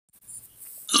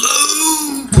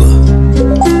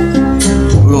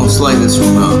like this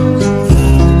from now.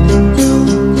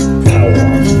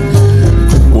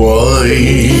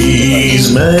 Wise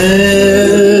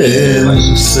men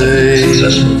say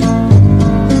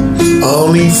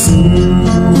only fools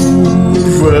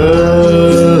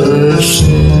rush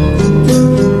in,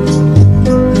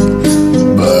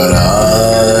 but I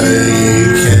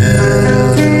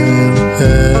can't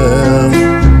help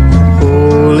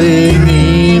falling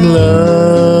in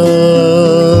love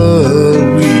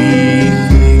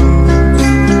with you.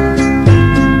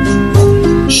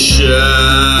 Shall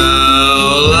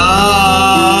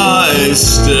I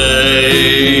stay?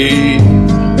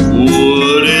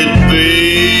 Would it be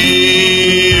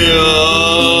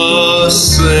a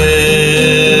sin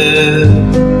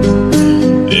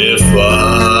if I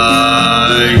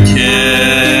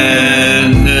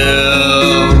can't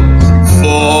help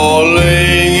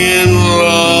falling in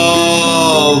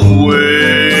love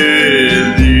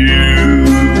with you?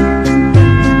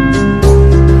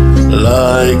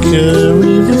 Like a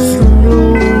river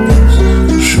flows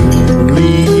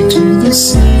surely to the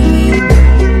sea,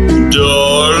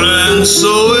 Darling,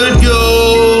 so it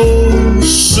goes.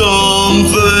 Some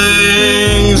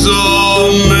things are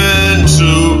meant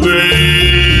to be.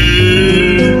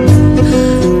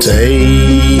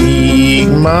 take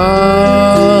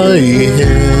my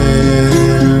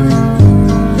hand,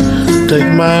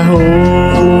 take my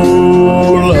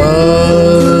whole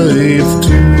life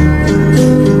too.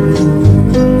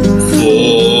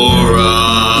 For I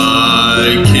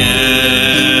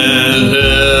can't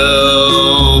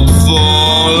help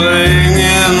falling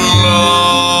in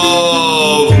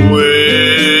love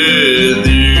with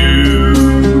you.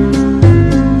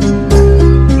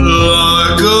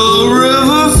 Like a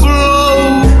river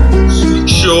flows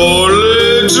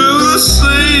surely to the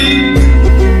sea,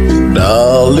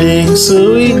 Darling, so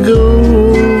it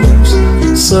goes.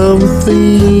 Some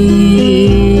things